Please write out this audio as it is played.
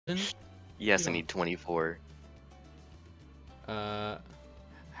Yes, I need 24.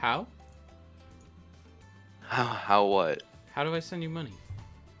 How? How what? How do I send you money?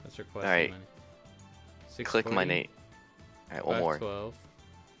 That's requesting Alright. money. Click my 640, name. Alright, one more. 512.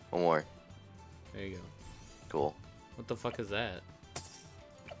 One more. There you go. Cool. What the fuck is that?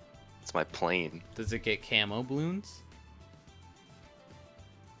 It's my plane. Does it get camo balloons?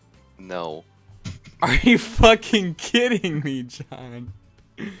 No. Are you fucking kidding me, John?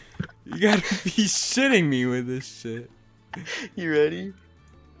 You gotta be shitting me with this shit. You ready?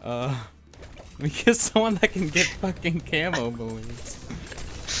 Let me get someone that can get fucking camo balloons.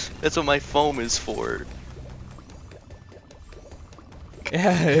 That's what my foam is for.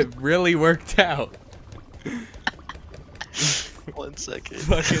 Yeah, it really worked out. 1 second.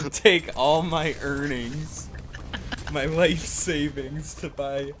 Fucking take all my earnings, my life savings to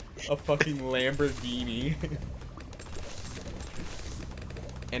buy a fucking Lamborghini.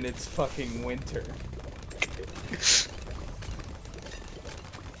 And it's fucking winter.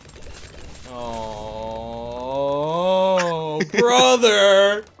 Oh,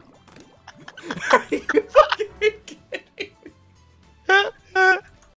 brother! Are you